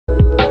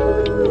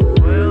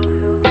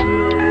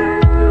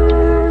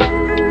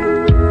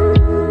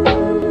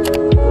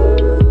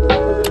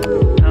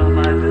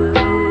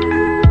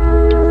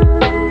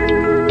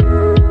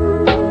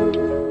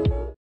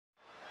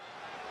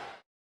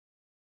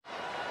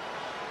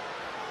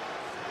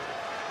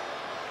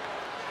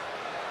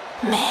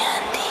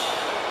Mandy.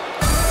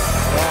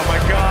 Oh my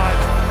God.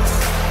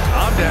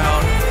 I'm down.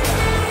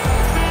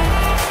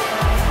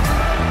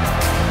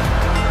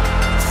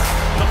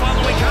 The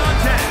following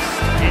contest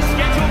is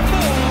scheduled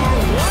for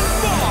one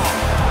fall.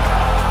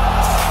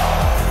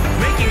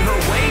 Making her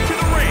way to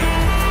the ring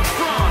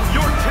from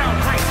Yorktown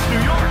Heights,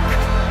 New York,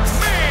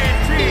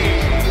 Mandy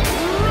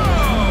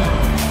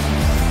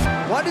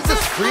Rose. Why does the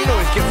screen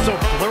always get so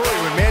blurry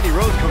when Mandy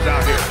Rose comes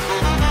out here?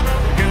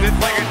 Because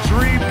it's like a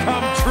dream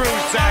come true,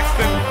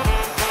 Saxton.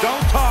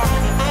 Don't talk.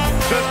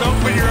 Just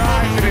open your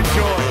eyes and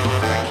enjoy.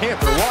 I can't,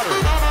 they're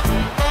watering.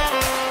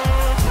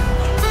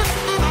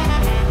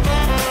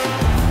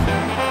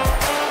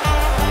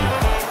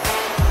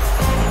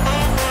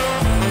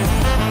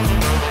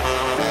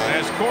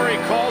 As Corey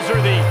calls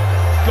her the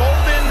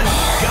Golden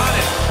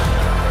Goddess.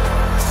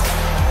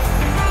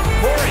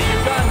 Corey,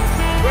 you've gone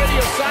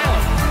radio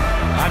silent.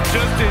 I'm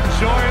just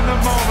enjoying the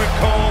moment,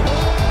 Cole.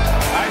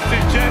 I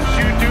suggest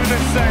you do the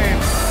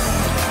same.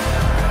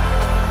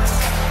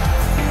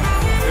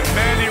 If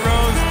Mandy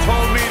Rose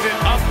told me that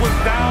up was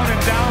down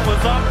and down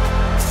was up,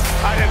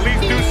 I'd at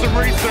least do some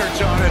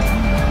research on it.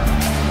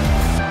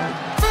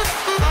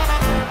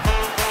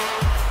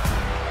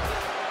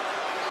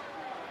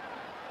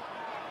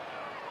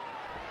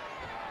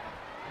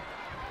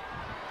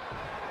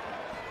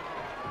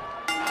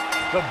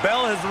 The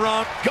bell has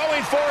rung.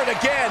 Going for it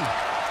again.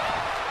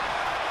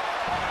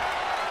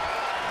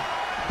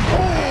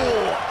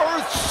 Oh,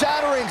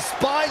 earth-shattering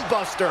spine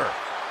buster.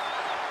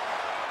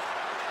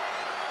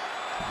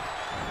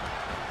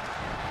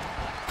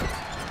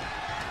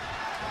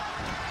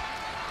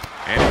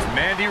 And it's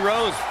Mandy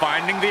Rose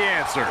finding the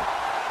answer.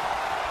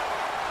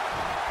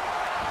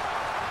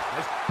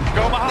 Let's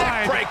go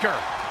behind. Neckbreaker.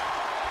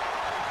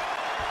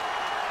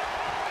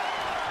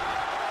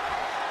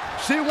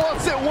 She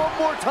wants it one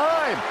more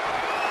time.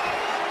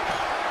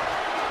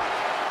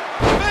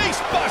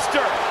 Face buster.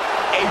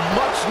 A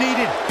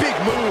much-needed big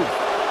move.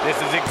 This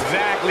is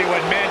exactly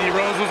what Mandy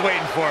Rose was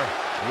waiting for.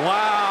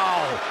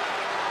 Wow.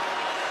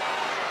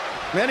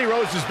 Mandy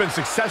Rose has been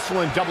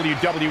successful in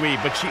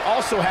WWE, but she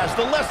also has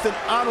the less than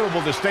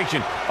honorable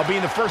distinction of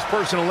being the first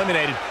person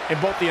eliminated in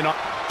both the...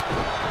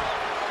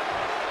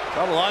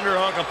 Double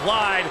underhook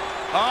applied.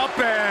 Up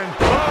and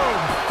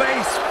boom.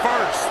 Face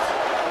first.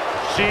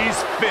 She's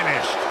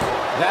finished.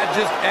 That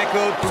just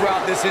echoed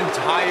throughout this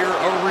entire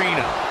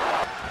arena.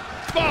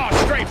 Oh,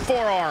 straight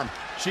forearm.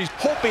 She's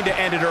hoping to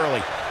end it early.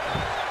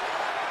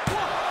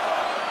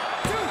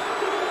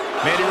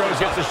 Mandy Rose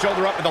gets the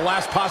shoulder up at the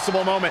last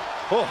possible moment.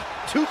 Oh,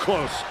 too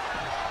close.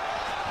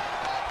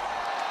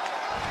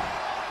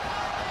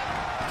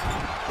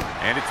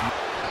 And it's...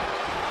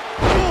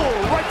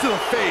 Oh, right to the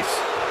face.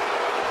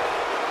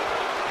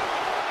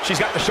 She's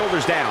got the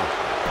shoulders down.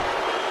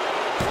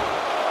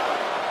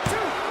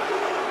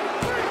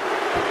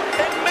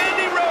 And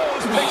Mandy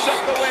Rose picks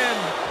up the win.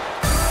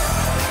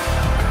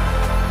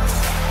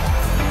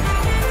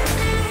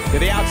 To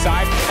the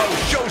outside. Oh,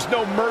 shows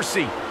no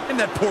mercy. And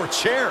that poor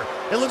chair.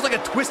 It looks like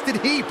a twisted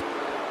heap.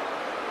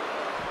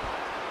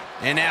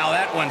 And now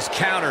that one's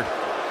countered.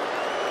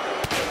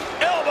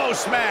 Elbow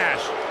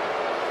smash.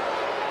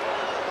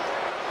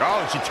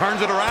 Oh, and she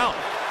turns it around.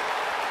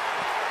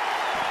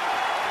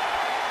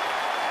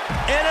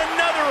 And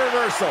another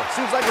reversal.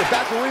 Seems like we're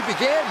back where we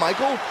began,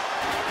 Michael.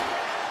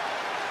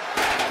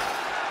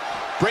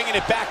 Bringing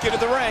it back into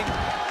the ring.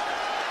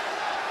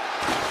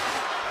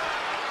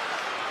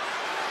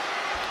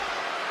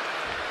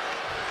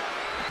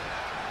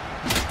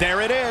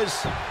 There it is.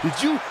 Did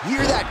you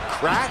hear that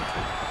crack?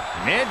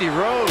 Mandy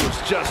Rose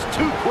just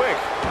too quick.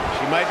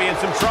 She might be in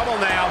some trouble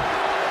now.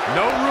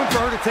 No room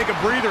for her to take a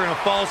breather in a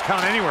Falls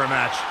Count Anywhere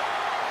match.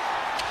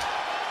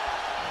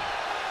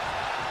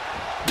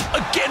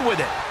 Again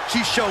with it.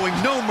 She's showing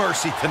no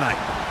mercy tonight.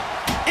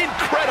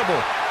 Incredible.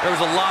 There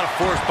was a lot of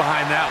force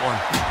behind that one.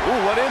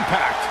 Ooh, what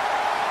impact.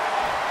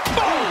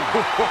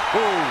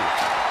 Boom!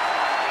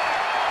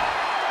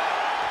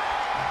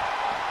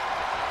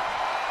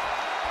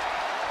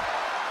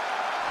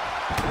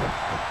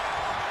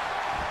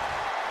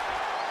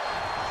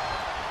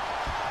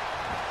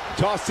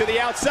 Toss to the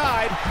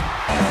outside.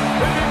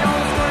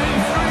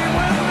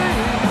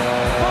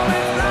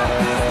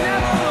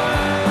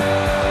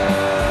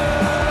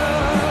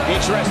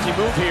 Interesting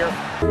move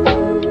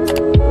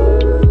here.